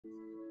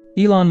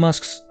Elon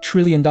Musk's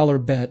trillion-dollar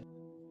bet.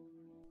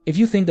 If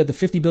you think that the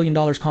 $50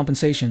 billion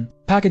compensation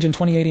package in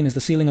 2018 is the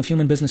ceiling of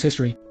human business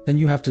history, then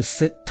you have to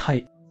sit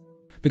tight.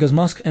 Because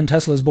Musk and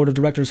Tesla's board of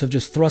directors have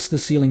just thrust the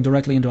ceiling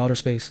directly into outer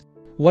space.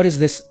 What is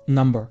this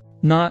number?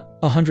 Not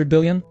 100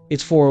 billion,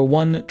 it's for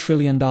 $1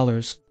 trillion.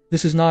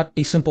 This is not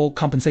a simple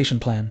compensation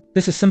plan.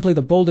 This is simply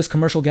the boldest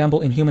commercial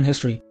gamble in human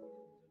history.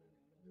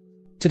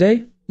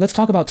 Today, let's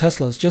talk about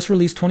Tesla's just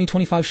released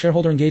 2025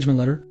 shareholder engagement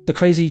letter, the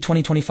crazy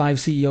 2025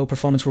 CEO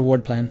performance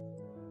reward plan.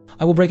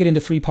 I will break it into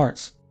 3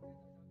 parts.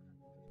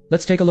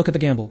 Let's take a look at the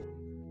gamble,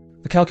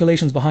 the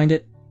calculations behind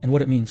it, and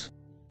what it means.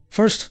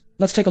 First,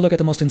 let's take a look at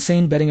the most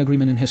insane betting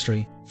agreement in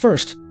history.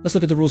 First, let's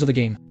look at the rules of the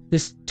game.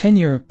 This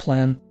 10-year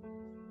plan,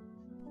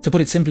 to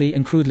put it simply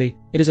and crudely,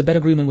 it is a bet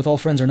agreement with all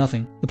friends or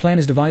nothing. The plan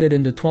is divided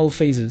into 12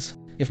 phases.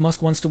 If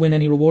Musk wants to win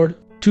any reward,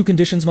 2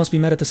 conditions must be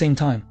met at the same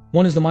time.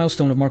 One is the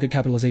milestone of market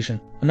capitalization.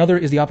 Another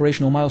is the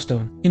operational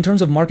milestone. In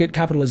terms of market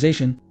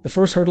capitalization, the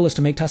first hurdle is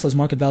to make Tesla's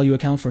market value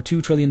account for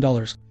 $2 trillion.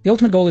 The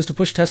ultimate goal is to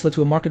push Tesla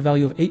to a market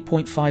value of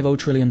 $8.50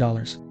 trillion.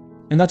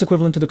 And that's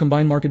equivalent to the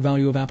combined market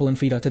value of Apple and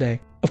Fida today.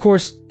 Of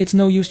course, it's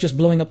no use just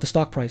blowing up the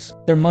stock price.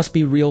 There must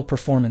be real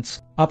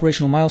performance.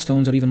 Operational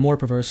milestones are even more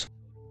perverse.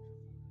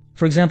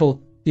 For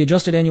example, the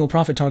adjusted annual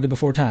profit target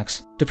before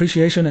tax,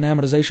 depreciation and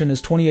amortization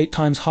is 28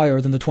 times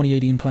higher than the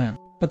 2018 plan.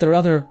 But there are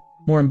other,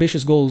 more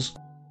ambitious goals.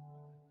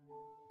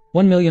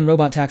 1 million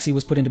robot taxi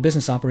was put into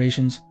business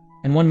operations,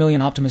 and 1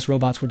 million Optimus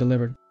robots were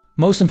delivered.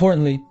 Most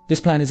importantly,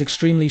 this plan is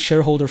extremely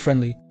shareholder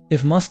friendly.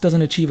 If Musk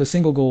doesn't achieve a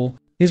single goal,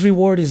 his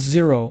reward is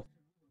 0.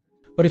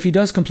 But if he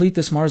does complete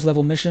this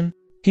Mars-level mission,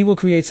 he will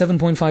create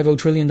 $7.50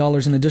 trillion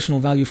in additional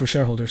value for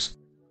shareholders.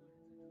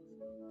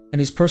 And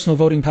his personal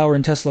voting power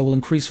in Tesla will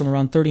increase from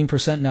around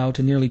 13% now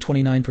to nearly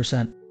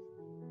 29%.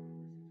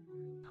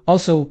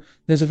 Also,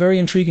 there's a very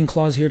intriguing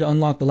clause here to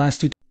unlock the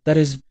last 2, that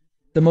is,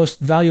 the most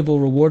valuable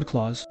reward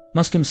clause.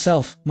 Musk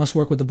himself must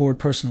work with the board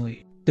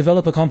personally,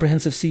 develop a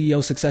comprehensive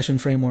CEO succession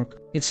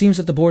framework. It seems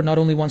that the board not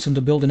only wants him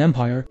to build an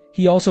empire,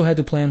 he also had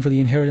to plan for the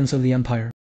inheritance of the empire.